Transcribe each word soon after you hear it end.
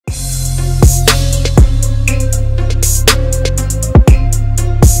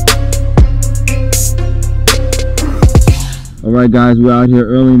Alright guys, we're out here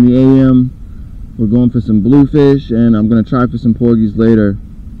early in the AM. We're going for some bluefish, and I'm going to try for some porgies later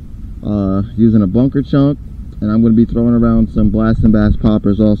using a bunker chunk, and I'm going to be throwing around some Blastin'Bass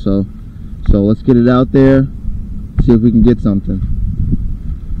poppers also. So let's get it out there, see if we can get something.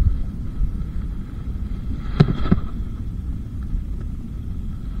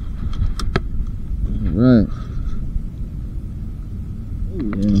 Alright.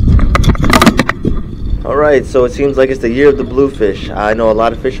 Alright, so it seems like it's the year of the bluefish. I know a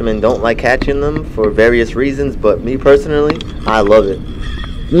lot of fishermen don't like catching them for various reasons, but me personally, I love it.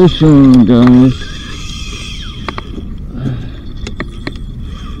 Fish on, guys.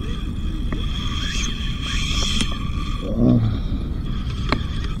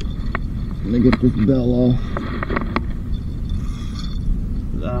 Let me get this bell off.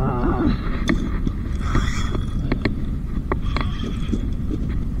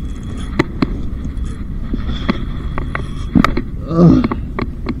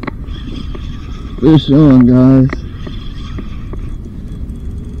 Fish on, guys.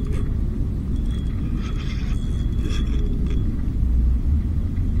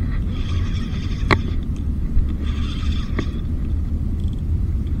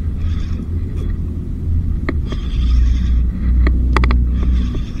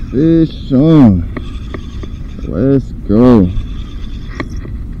 Fish on. Let's go.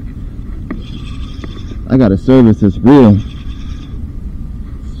 I got a service that's real.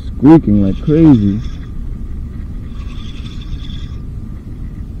 Squeaking like crazy.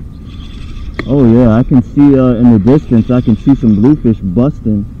 Oh yeah, I can see in the distance, I can see some bluefish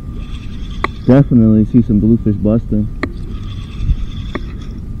busting. Definitely see some bluefish busting.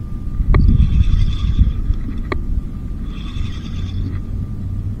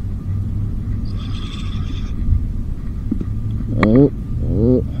 Oh.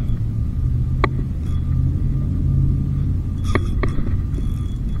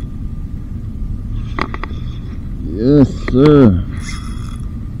 Yes, sir.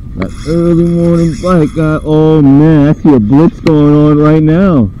 That early morning bite guy. Oh man, I see a blitz going on right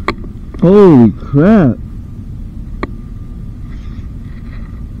now. Holy crap.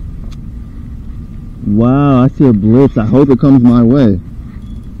 Wow, I see a blitz. I hope it comes my way.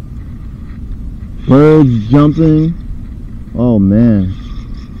 Birds jumping. Oh man.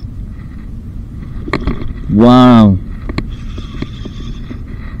 Wow.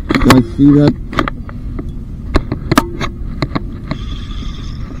 You guys see that?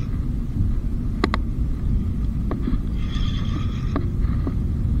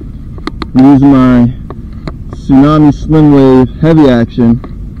 I'm using my Tsunami Slim Wave heavy action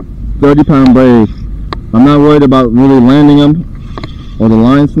 30-pound braid. I'm not worried about really landing them or the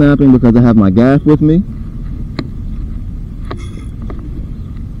line snapping because I have my gaff with me.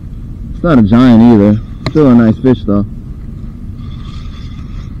 It's not a giant either. Still a nice fish though.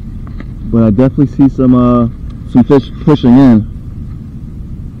 But I definitely see some fish pushing in.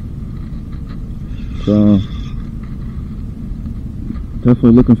 So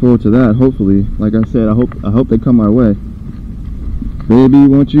definitely looking forward to that. Hopefully, like I said, I hope they come my way. Baby,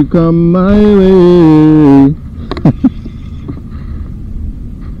 won't you come my way?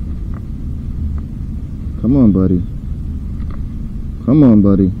 Come on, buddy. Come on,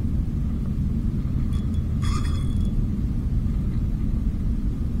 buddy.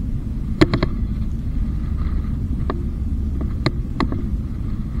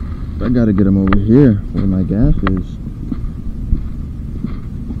 I gotta get him over here where my gaff is.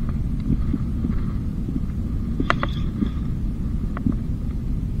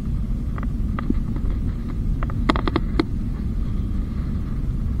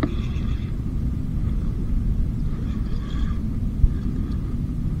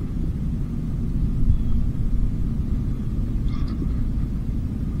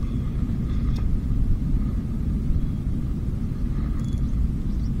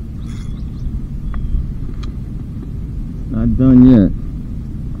 Not done yet.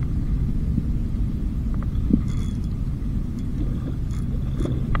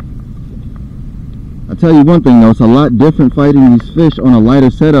 I'll tell you one thing though, it's a lot different fighting these fish on a lighter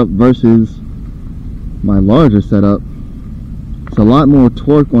setup versus my larger setup. It's a lot more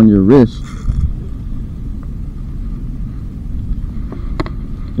torque on your wrist.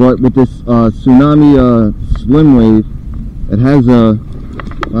 But with this Tsunami Slim Wave, it has a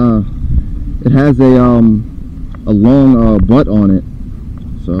long butt on it,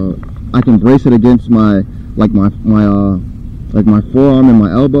 so I can brace it against my forearm and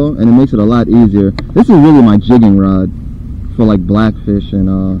my elbow, and it makes it a lot easier. This is really my jigging rod for like blackfish and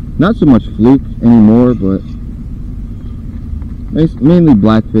not so much fluke anymore, but mainly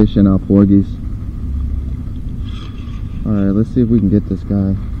blackfish and porgies. Alright, let's see if we can get this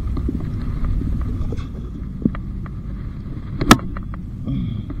guy.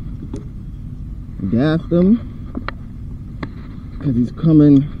 Gaffed him because he's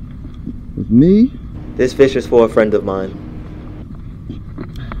coming with me. This fish is for a friend of mine.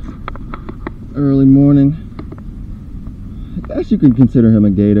 Early morning. I guess you could consider him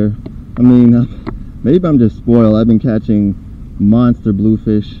a gator. I mean, maybe I'm just spoiled. I've been catching monster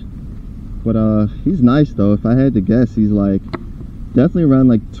bluefish. But he's nice though. If I had to guess, he's like definitely around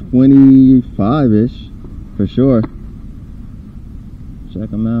like 25-ish for sure. Check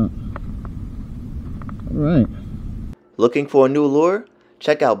him out. Alright. Looking for a new lure?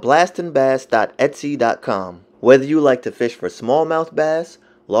 Check out Blastin'Bass.etsy.com. Whether you like to fish for smallmouth bass,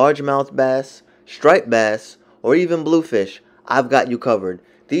 largemouth bass, striped bass, or even bluefish, I've got you covered.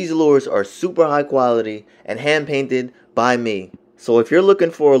 These lures are super high quality and hand painted by me. So if you're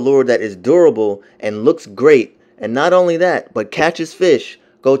looking for a lure that is durable and looks great, and not only that, but catches fish,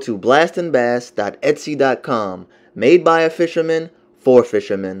 go to Blastin'Bass.etsy.com. Made by a fisherman, for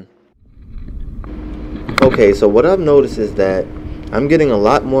fishermen. Okay, so what I've noticed is that I'm getting a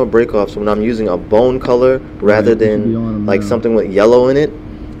lot more breakoffs when I'm using a bone color rather than like something with yellow in it.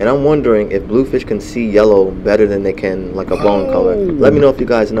 And I'm wondering if bluefish can see yellow better than they can like a bone color. Let me know if you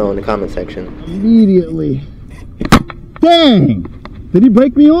guys know in the comment section. Immediately. Dang! Did he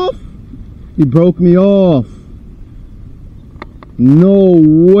break me off? He broke me off. No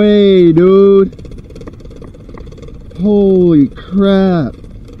way, dude. Holy crap.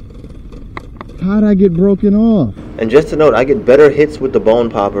 How'd I get broken off? And just to note, I get better hits with the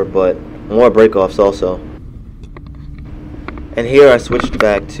bone popper, but more breakoffs also. And here I switched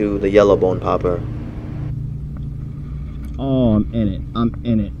back to the yellow bone popper. Oh, I'm in it. I'm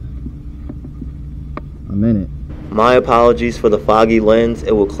in it. I'm in it. My apologies for the foggy lens.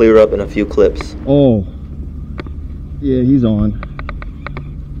 It will clear up in a few clips. Oh. Yeah, he's on.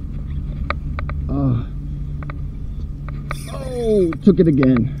 Oh, took it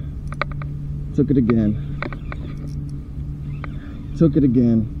again. Took it again. Took it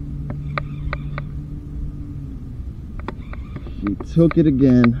again. He took it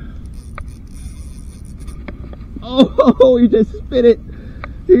again. Oh, he just spit it.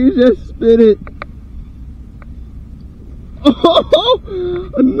 He just spit it.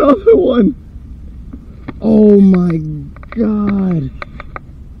 Oh, another one. Oh my God.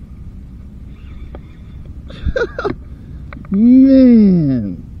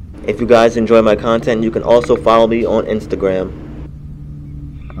 Man. If you guys enjoy my content, you can also follow me on Instagram.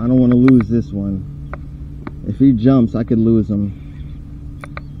 I don't want to lose this one. If he jumps, I could lose him.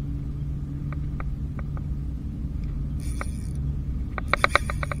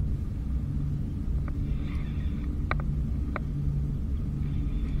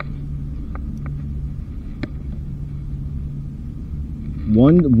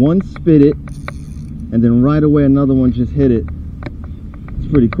 One spit it, and then right away another one just hit it. It's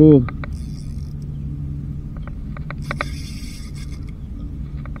pretty cool.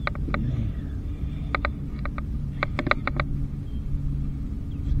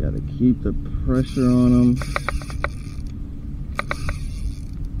 Just gotta keep the pressure on them.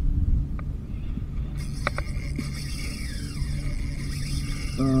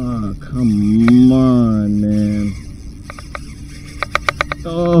 Oh, come on, man.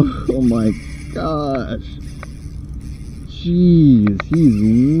 Oh my gosh. Jeez,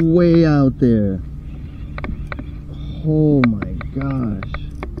 he's way out there. Oh my gosh.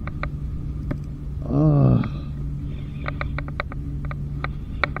 Oh.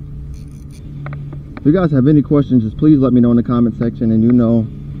 If you guys have any questions, just please let me know in the comment section, and you know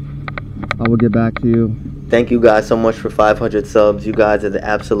I will get back to you. Thank you guys so much for 500 subs. You guys are the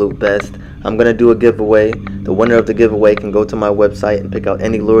absolute best. I'm going to do a giveaway. The winner of the giveaway can go to my website and pick out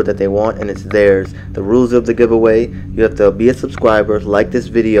any lure that they want, and it's theirs. The rules of the giveaway: you have to be a subscriber, like this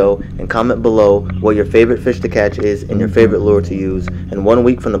video, and comment below what your favorite fish to catch is and your favorite lure to use. And 1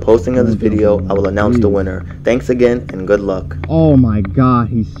 week from the posting of this video, I will announce the winner. Thanks again, and good luck. Oh my God,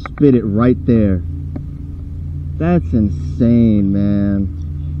 he spit it right there. That's insane, man.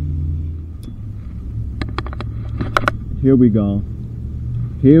 Here we go.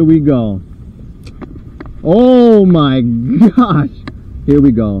 Here we go. Oh my gosh. Here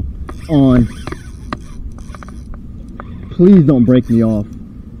we go. On. Please don't break me off.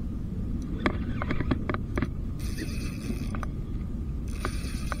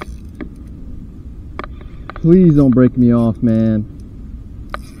 Please don't break me off, man.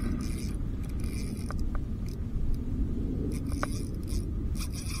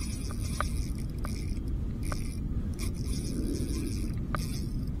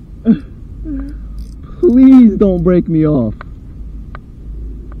 Please don't break me off.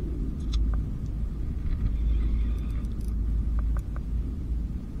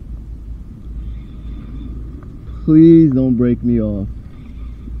 Please don't break me off.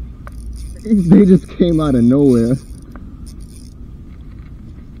 They just came out of nowhere.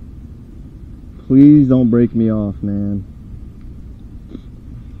 Please don't break me off, man.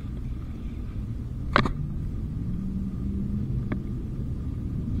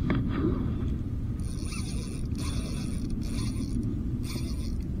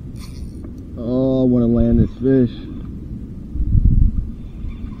 Oh, I want to land this fish.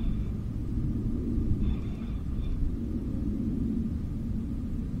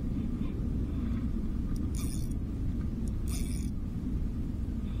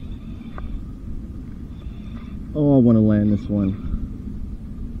 Oh, I want to land this one.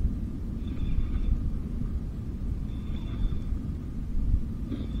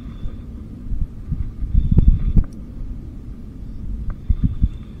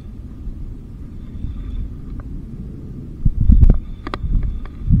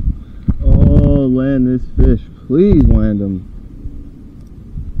 Oh, land this fish. Please land him.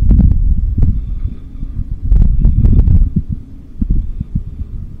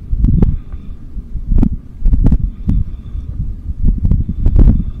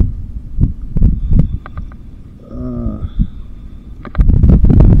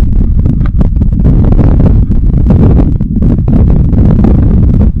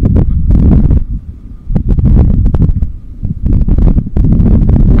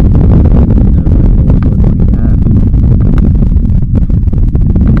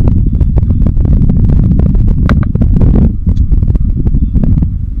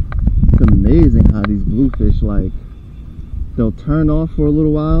 Bluefish, like, they'll turn off for a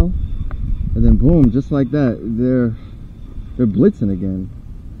little while and then boom, just like that, they're blitzing again.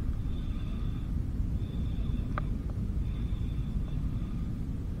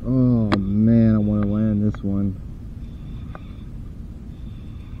 Oh man, I want to land this one.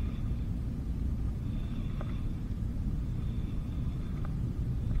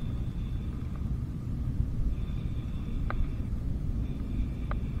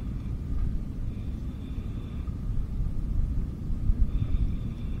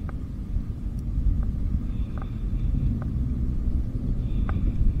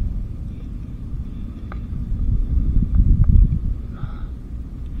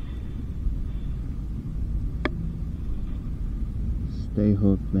 Stay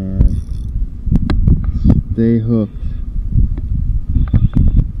hooked, man. Stay hooked.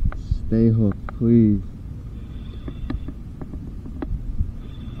 Stay hooked, please.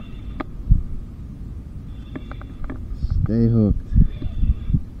 Stay hooked.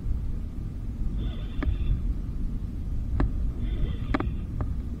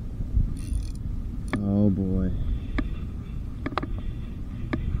 Oh boy.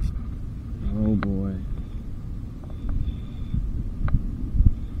 Oh boy.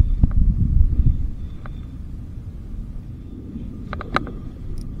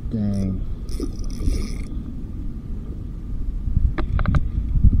 Dang.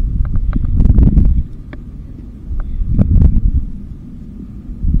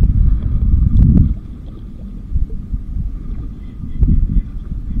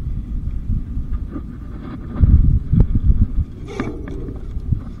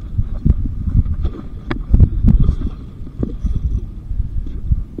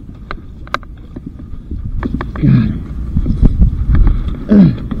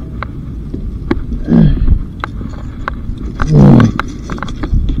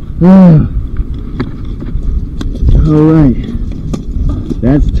 Alright,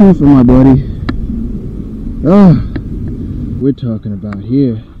 that's two for my buddy. Oh, we're talking about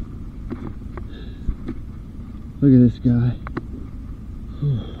here. Look at this guy.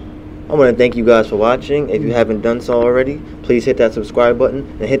 I want to thank you guys for watching. If you haven't done so already, please hit that subscribe button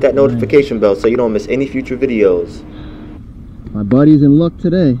and hit that notification bell so you don't miss any future videos. My buddy's in luck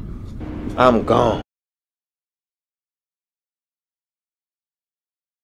today. I'm gone.